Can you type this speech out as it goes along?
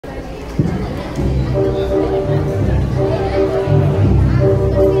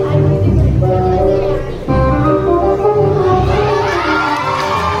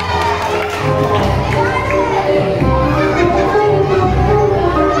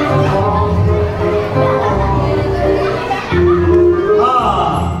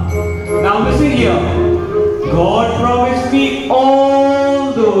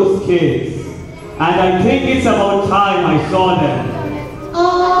it's about time I saw them.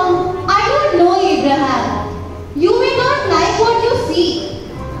 I don't know, Abraham. You may not like what you see.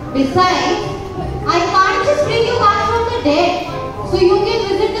 Besides, I can't just bring you back from the dead, so you can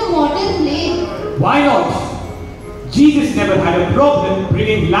visit the mortal plane. Why not? Jesus never had a problem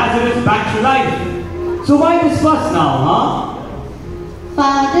bringing Lazarus back to life. So why this fuss now, huh?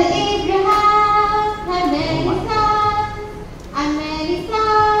 Father Abraham had many sons, and many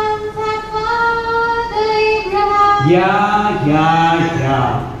sons had Father Abraham. Yeah.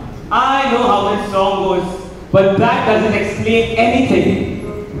 I know how this song goes, but that doesn't explain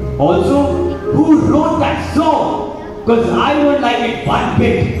anything. Also, who wrote that song? Because I don't like it one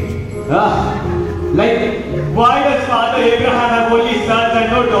bit. Like, why does Father Abraham have only sons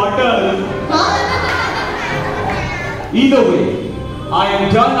and no daughters? Either way, I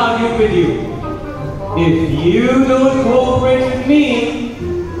am done arguing with you. If you don't cooperate with me,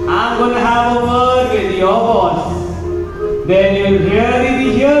 I'm going to have a word with your boss. Then you'll really be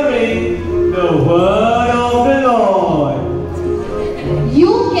hearing the word of the Lord.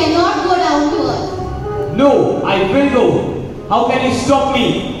 You cannot go down to earth. No, I will go. How can you stop me?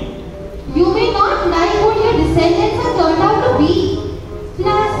 You may not like what your descendants have turned out to be.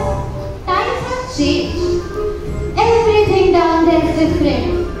 Plus, times have changed. Everything down there is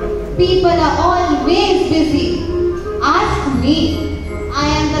different. People are always busy. Ask me. I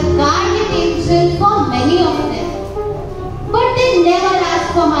am the guardian angel for many of them. But they never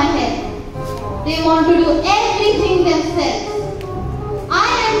ask for my help. They want to do everything themselves. I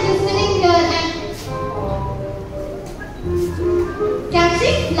am just sitting here and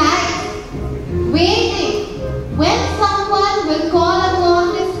catching flies, waiting when someone will call upon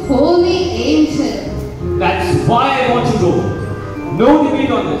this holy angel. That's why I want to go. No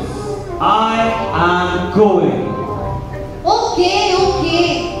debate on this. I am going. Okay.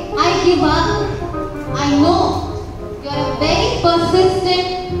 I give up. I know you're a very persistent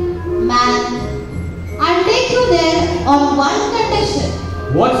man. I'll take you there on one condition.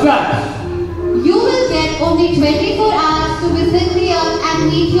 What's that? You will get only 24 hours to visit the earth and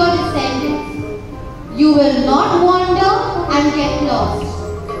meet your descendants. You will not wander and get lost.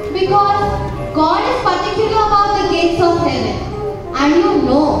 Because God is particular about the gates of heaven. And you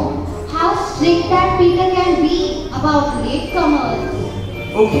know how strict that Peter can be about latecomers.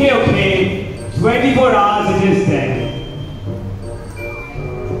 Okay. 24 hours it is then.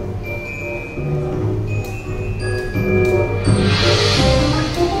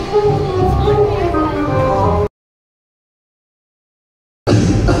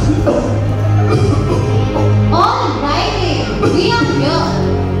 Alrighty, we are here.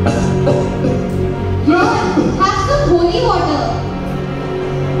 Here, have some holy water.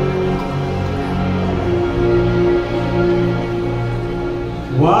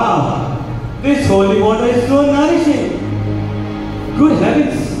 Wow, this holy water is so nourishing. Good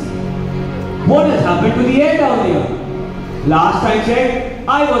heavens, what has happened to the air down here? Last I checked,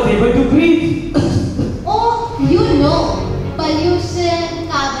 I was able to breathe. Oh, you know, pollution,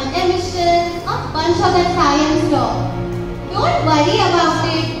 carbon emissions, a bunch of that science talk. Don't worry about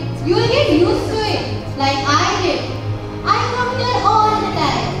it. You'll get used to it, like I did. I come here all the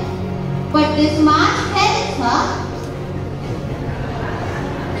time. But this mask helps, huh?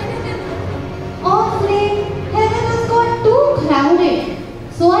 Of late, heaven has got too crowded.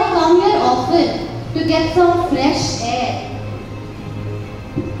 So I come here often to get some fresh air.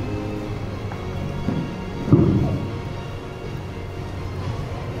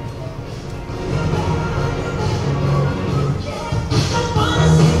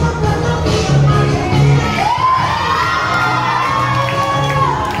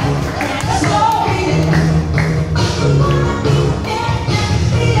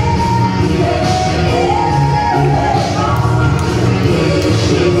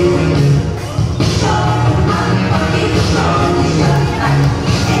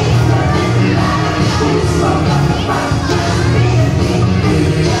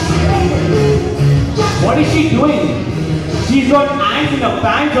 What is she doing? She's got ants in her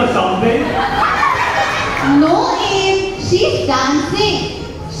pants or something. No, Abe. She's dancing.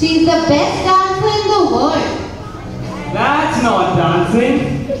 She's the best dancer in the world. That's not dancing.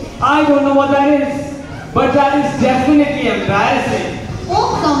 I don't know what that is. But that is definitely embarrassing.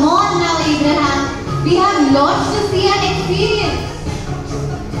 Oh, come on now, Abraham. We have lots to see and experience.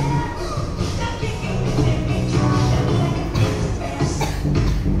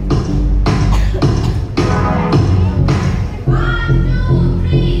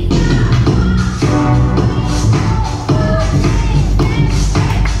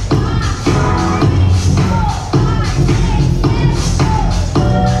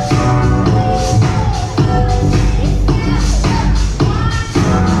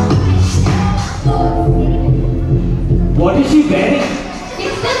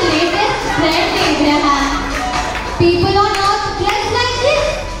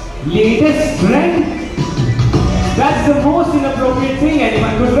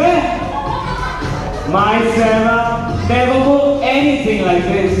 My Sarah never wore anything like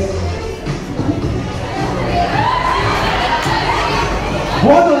this.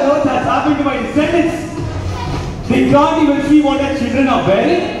 What on earth has happened to my descendants? They can't even see what their children are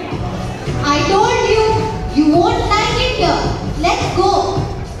wearing. I told you, you won't like it here. Let's go.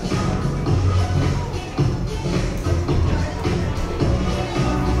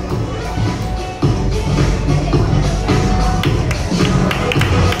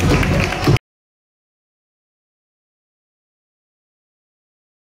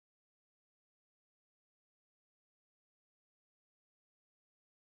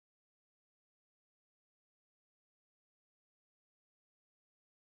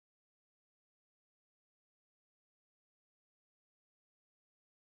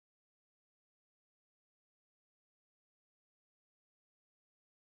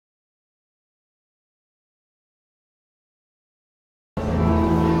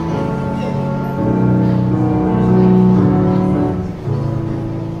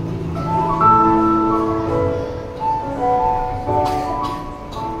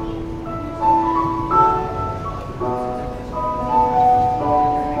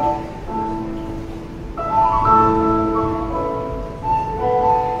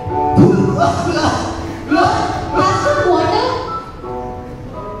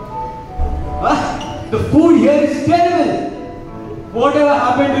 The food here is terrible. Whatever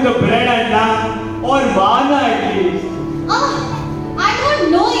happened to the bread and lamb or manna at least? I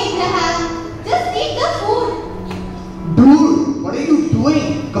don't know, Abraham. Just eat the food. Dude, what are you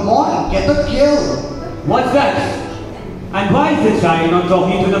doing? Come on, get the kill. What's that? And why is the child not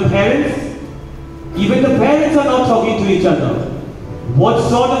talking to the parents? Even the parents are not talking to each other. What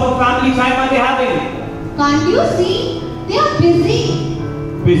sort of a family time are they having? Can't you see? They are busy.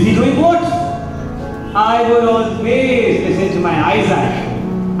 Busy doing what? I will always listen to my Isaac,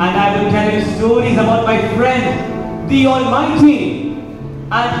 and I will tell him stories about my friend, the Almighty.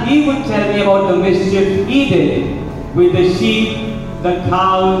 And he would tell me about the mischief he did with the sheep, the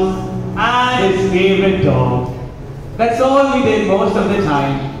cows, and his favorite dog. That's all we did most of the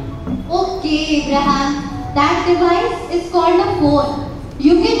time. Okay, Abraham. That device is called a phone.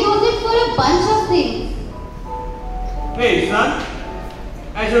 You can use it for a bunch of things. Hey, son,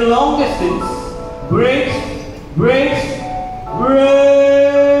 as your long distance breaks,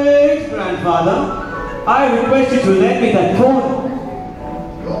 grandfather, I request you to lend me that phone.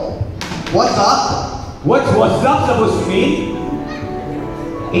 What's up? What's up supposed to mean?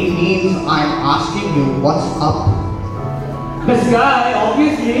 It means I'm asking you what's up. The sky,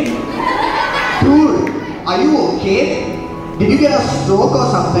 obviously. Dude, are you okay? Did you get a stroke or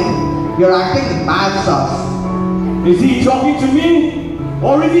something? You're acting mad sus. Is he talking to me?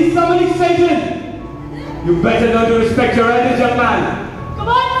 Or is he summoning Satan? You better learn to respect your elders, young man. Come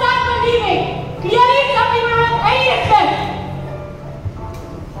on, start believing. Clearly, some people have any respect.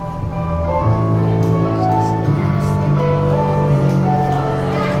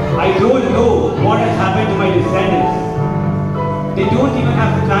 I don't know what has happened to my descendants. They don't even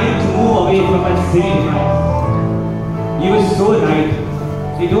have time to move away from that silly device. You were so right.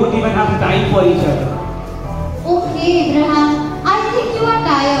 They don't even have time for each other. Okay, Abraham. I think you are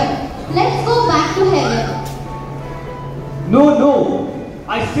tired. Let's go back to heaven. No.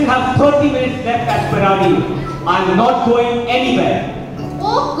 I still have 30 minutes left at Paradi. I'm not going anywhere.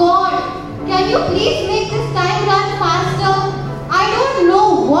 Oh God. Can you please make this time run faster? I don't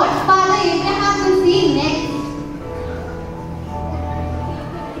know what Father Abraham will see next.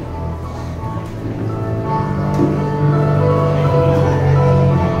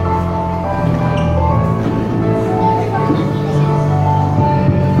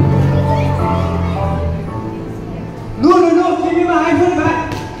 No, give me my iPhone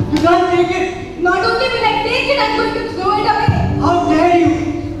back. You can't take it. Not only will I take it, I'm going to throw it away. How dare you?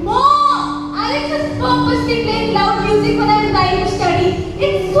 Mom! Alex is purposely playing loud music when I'm trying to study.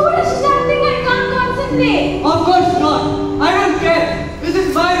 It's so distracting, I can't concentrate. Of course not. I don't care. This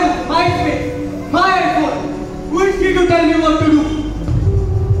is my room, my space, my iPhone. Who is he to tell me what to do?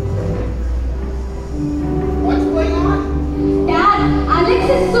 What's going on? Dad, Alex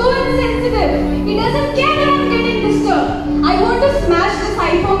is so insensitive. He doesn't care that I'm getting disturbed. I want to smash this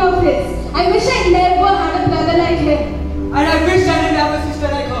iPhone of his. I wish I never had a brother like him. And I wish I didn't have a sister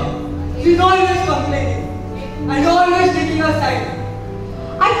like her. She's always complaining and always taking her side.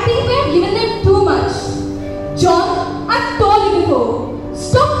 I think we have given them too much. John, I've told you before.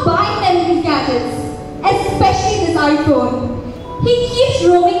 Stop buying them these gadgets. Especially this iPhone. He keeps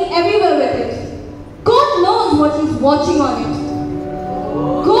roaming everywhere with it. God knows what he's watching on it.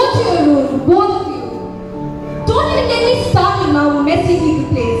 Go to your room, both of you. Don't even get me started now, messy people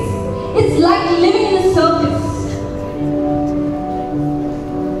place. It's like living in a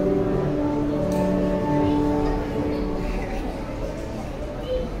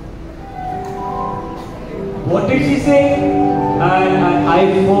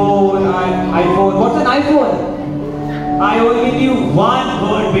iPhone. I only knew one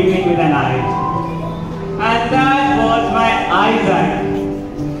word beginning with an I. And that was my Isaac.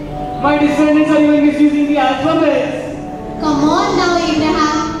 My descendants are even misusing the alphabet. Come on now,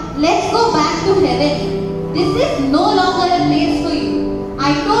 Abraham. Let's go back to heaven. This is no longer a place for you.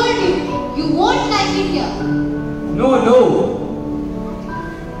 I told you, you won't like it here. No.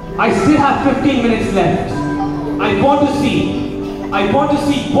 I still have 15 minutes left. I want to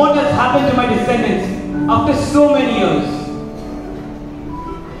see what has happened to my descendants after so many years.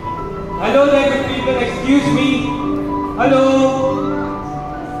 Hello there, good people. Excuse me. Hello.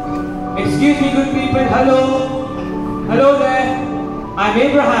 Excuse me, good people. Hello. Hello there. I'm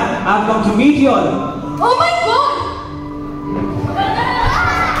Abraham. I've come to meet you all. Oh my God!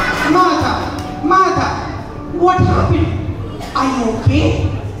 Martha, what happened? Are you okay?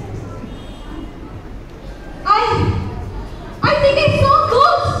 I think I saw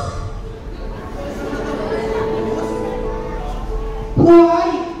ghosts. Why?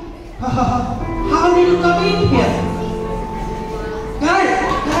 How did you come in here? Dad,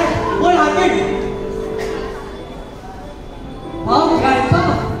 what happened? Wow, Grandpa,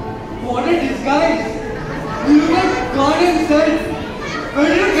 what a disguise. You look like God himself. Where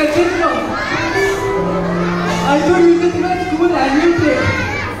did you get this from? I thought you were just my school annual day.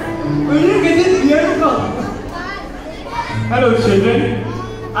 Where did you get this beard from? Hello, children.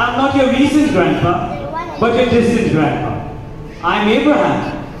 I'm not your recent grandpa, but your distant grandpa. I'm Abraham.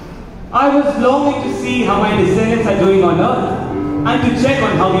 I was longing to see how my descendants are doing on earth and to check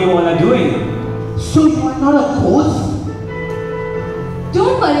on how you all are doing. So you are not a ghost?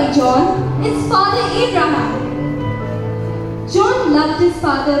 Don't worry, John. It's Father Abraham. John loved his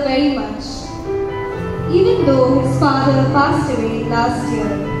father very much. Even though his father passed away last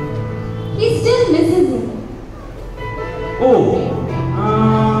year, he still misses him. Oh,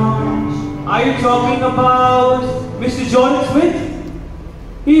 are you talking about Mr. Jordan Smith?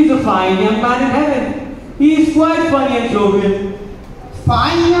 He's a fine young man in heaven. He is quite funny and jovial.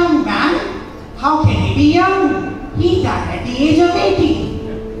 Fine young man? How can he be young? He died at the age of 80.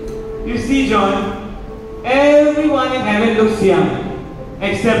 You see, John, everyone in heaven looks young,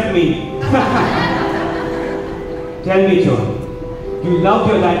 except me. Tell me, John, you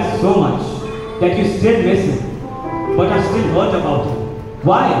loved your dad so much that you still miss him, but are still hurt about him.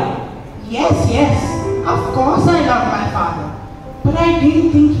 Why? Yes, of course I love my father. But I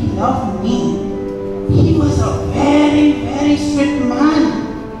didn't think he loved me. He was a very, very strict man.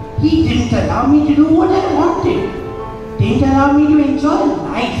 He didn't allow me to do what I wanted. Didn't allow me to enjoy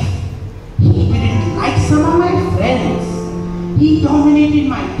life. He didn't like some of my friends. He dominated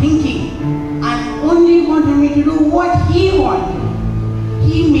my thinking and only wanted me to do what he wanted.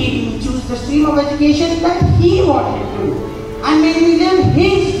 He made me choose the stream of education that he wanted to and made me live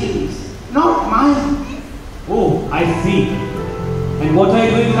his dreams, not mine. Oh, I see. And what are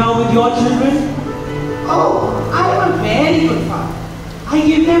you doing now with your children? Oh, I am a very good father. I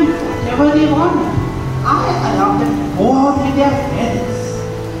give them whatever they want. I allow them to go out with their friends.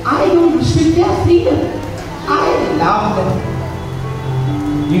 I don't restrict their freedom. I love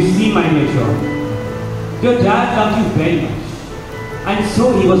them. You see, my dear John, your dad loved you very much. And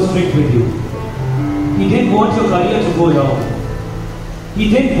so he was strict with you. He didn't want your career to go wrong. He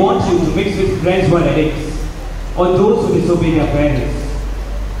didn't want you to mix with friends who are addicts or those who disobey their parents.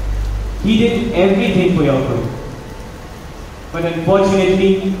 He did everything for your good. But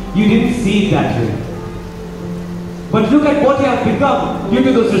unfortunately, you didn't see it that way. But look at what you have become due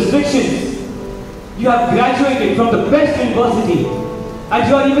to those restrictions. You have graduated from the best university and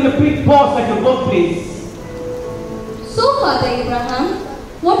you are even a big boss at your workplace. So, Father Abraham,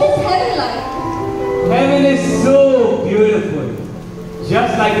 what is heaven like? Heaven is so beautiful.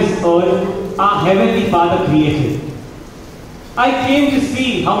 Just like this earth, our Heavenly Father created. I came to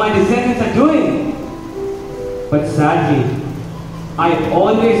see how my descendants are doing. But sadly, I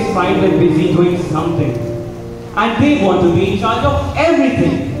always find them busy doing something. And they want to be in charge of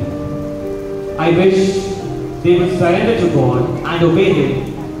everything. I wish they would surrender to God and obey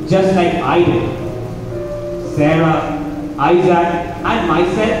Him just like I did. Sarah, Isaac and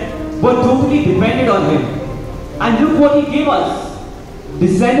myself were totally dependent on Him. And look what He gave us.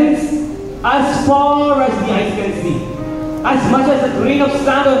 Descendants as far as the eyes can see. As much as a grain of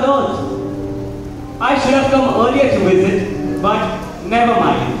sand on earth. I should have come earlier to visit, but never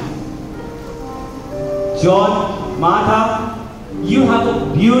mind. John, Martha, you have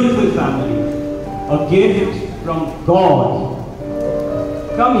a beautiful family. A gift from God.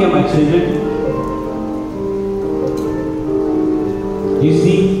 Come here, my children. You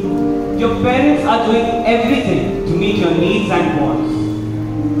see, your parents are doing everything to meet your needs and wants.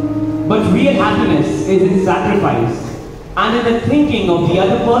 But real happiness is in sacrifice and in the thinking of the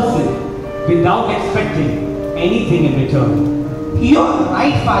other person without expecting anything in return. You're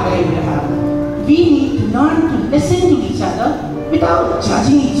right, Father Abraham. We need to learn to listen to each other without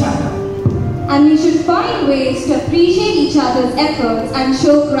judging each other. And we should find ways to appreciate each other's efforts and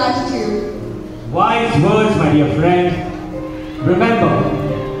show gratitude. Wise words, my dear friend. Remember,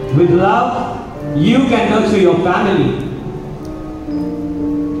 with love, you can nurture your family.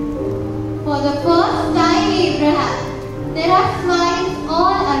 For the first time, Abraham, there are smiles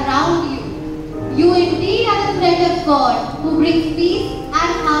all around you. You indeed are the friend of God who brings peace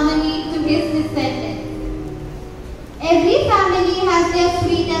and harmony to his descendants. Every family has their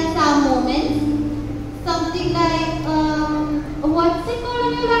sweet and sour moments. Something like, what's it called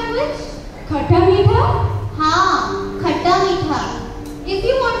in your language? Khatta meetha? Haan, khatta meetha. If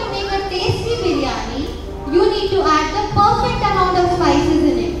you want to make a tasty biryani, you need to add the perfect amount of spices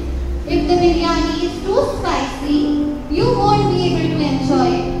in it. If the biryani is too spicy, you won't be able to enjoy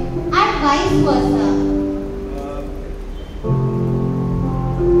it, and vice versa.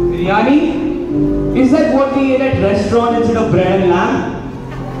 Biryani? Is that what we ate at restaurant instead of bread and lamb?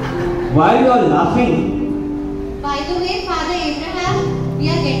 Why are you all laughing? By the way, Father Abraham, we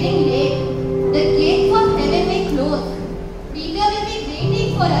are getting late. The gates of heaven may close. Peter will be waiting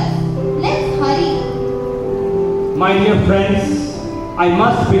for us. Let's hurry. My dear friends, I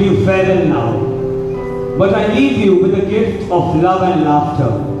must bid you farewell now. But I leave you with a gift of love and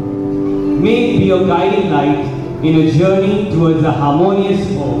laughter. May it be your guiding light in a journey towards a harmonious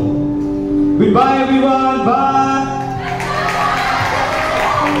home. Goodbye everyone, bye!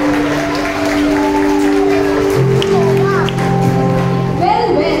 Well,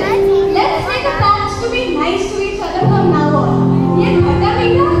 let's make a pact to be nice to each other from now on. Ye khatta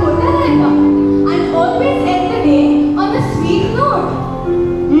meetha hota rahega. And always end the day on a sweet note.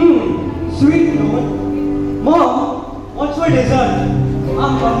 Sweet note. Mom, what's for dessert?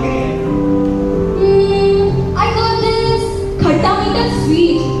 I'm hungry. I got this khatta meetha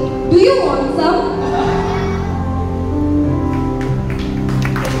sweet. Do you want some?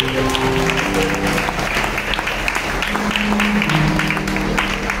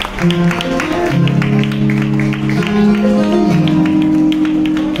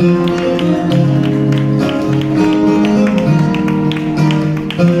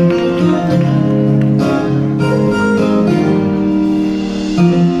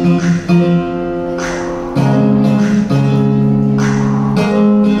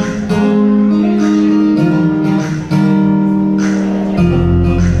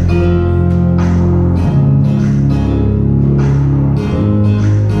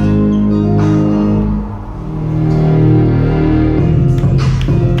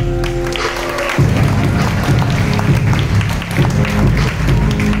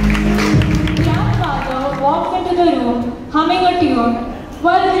 Humming a tune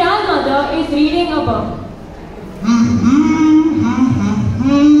while grandmother is reading a book.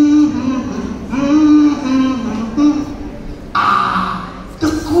 The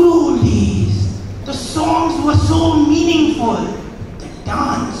good old days. The songs were so meaningful. The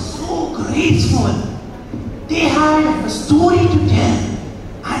dance so graceful. They had a story to tell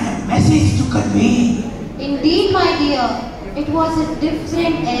and a message to convey. Indeed, my dear, it was a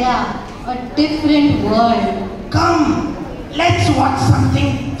different era, a different world. Come, let's watch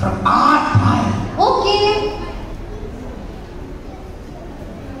something from our time. Okay.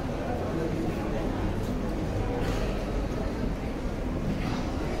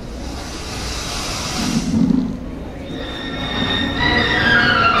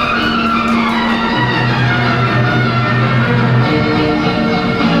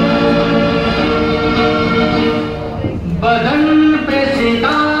 बदन पे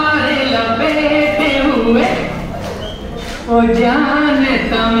सितारे लपेटे हुए ओ जान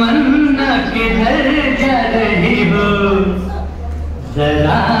तमन्ना किधर जा रही हो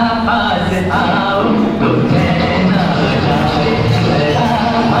जरा पास आओ तो कहना जाए जरा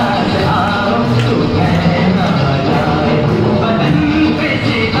पास आओ तो कहना जाए बदन पे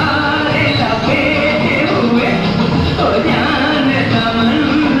सितारे लपेटे हुए ओ जान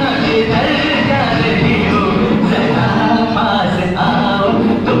तमन्ना किधर जा रही हो जरा पास आओ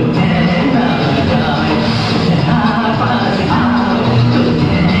तो कहना जाए जरा पास आओ तो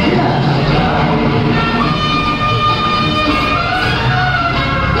कहना जाए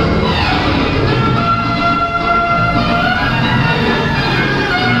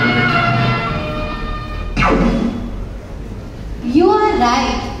You are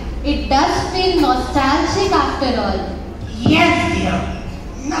right. It does feel nostalgic after all. Yes, dear.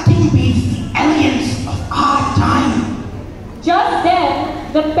 Nothing beats the elegance of our time. Just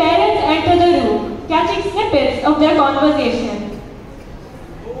then, the parents enter the room, catching snippets of their conversation.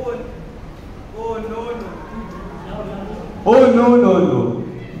 Oh no.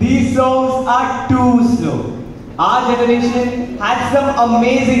 These songs are too slow. Our generation had some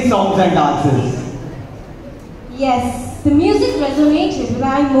amazing songs and dances. Yes, the music resonated with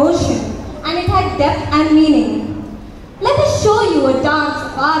our emotion and it had depth and meaning. Let us show you a dance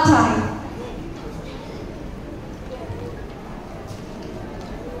of our time.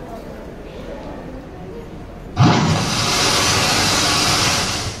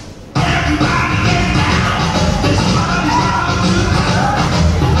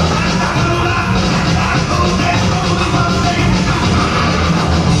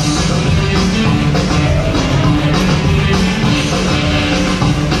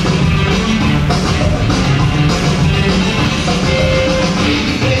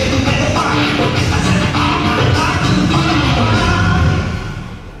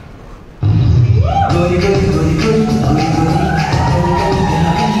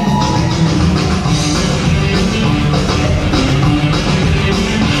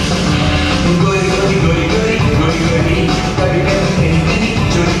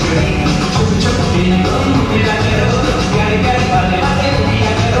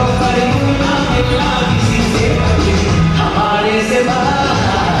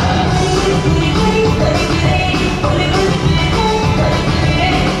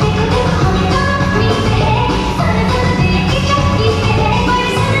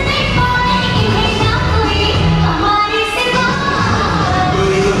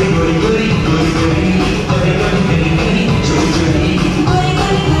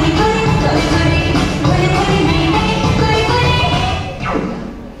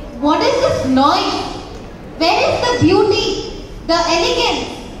 What is this noise? Where is the beauty, the elegance?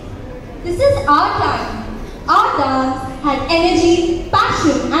 This is our time. Our dance had energy,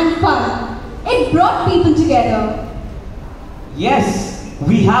 passion and fun. It brought people together. Yes,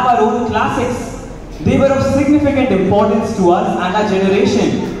 we have our own classics. They were of significant importance to us and our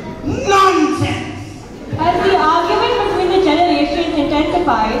generation. Nonsense! As the argument between the generations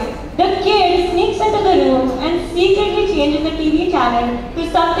intensifies, the kid sneaks into the room and secretly changes the TV channel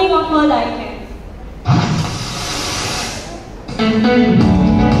to something of her liking.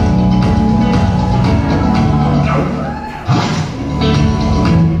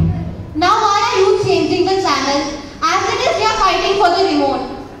 Now why are you changing the channel? As it is, we are fighting for the remote.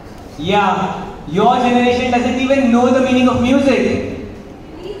 Yeah, your generation doesn't even know the meaning of music.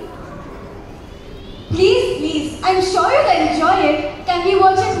 Please, I'm sure you'll enjoy it. Can we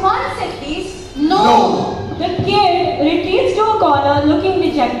watch it once at least? No. The kid retreats to a corner looking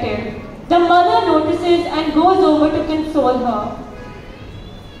dejected. The mother notices and goes over to console her.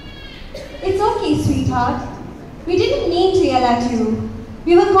 It's okay, sweetheart. We didn't mean to yell at you.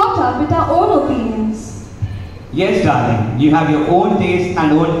 We were caught up with our own opinions. Yes, darling, you have your own taste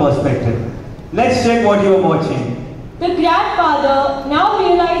and own perspective. Let's check what you are watching. The grandfather, now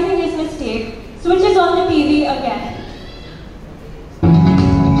realizing his mistake, switches on the TV again.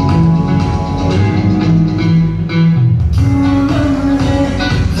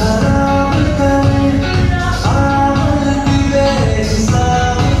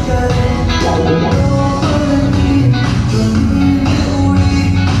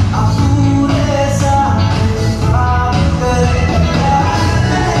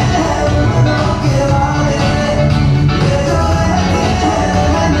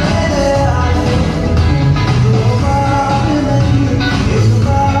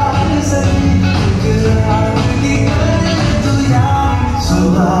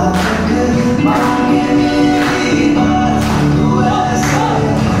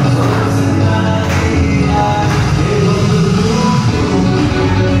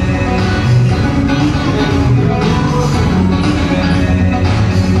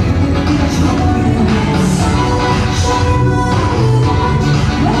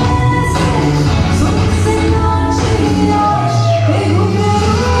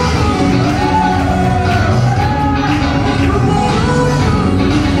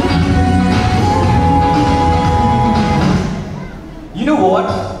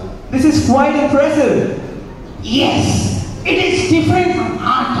 This is quite impressive. Yes, it is different from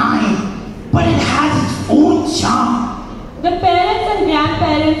our time, but it has its own charm. The parents and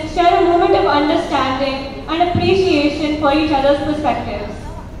grandparents share a moment of understanding and appreciation for each other's perspectives.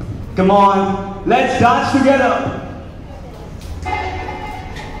 Come on, let's dance together.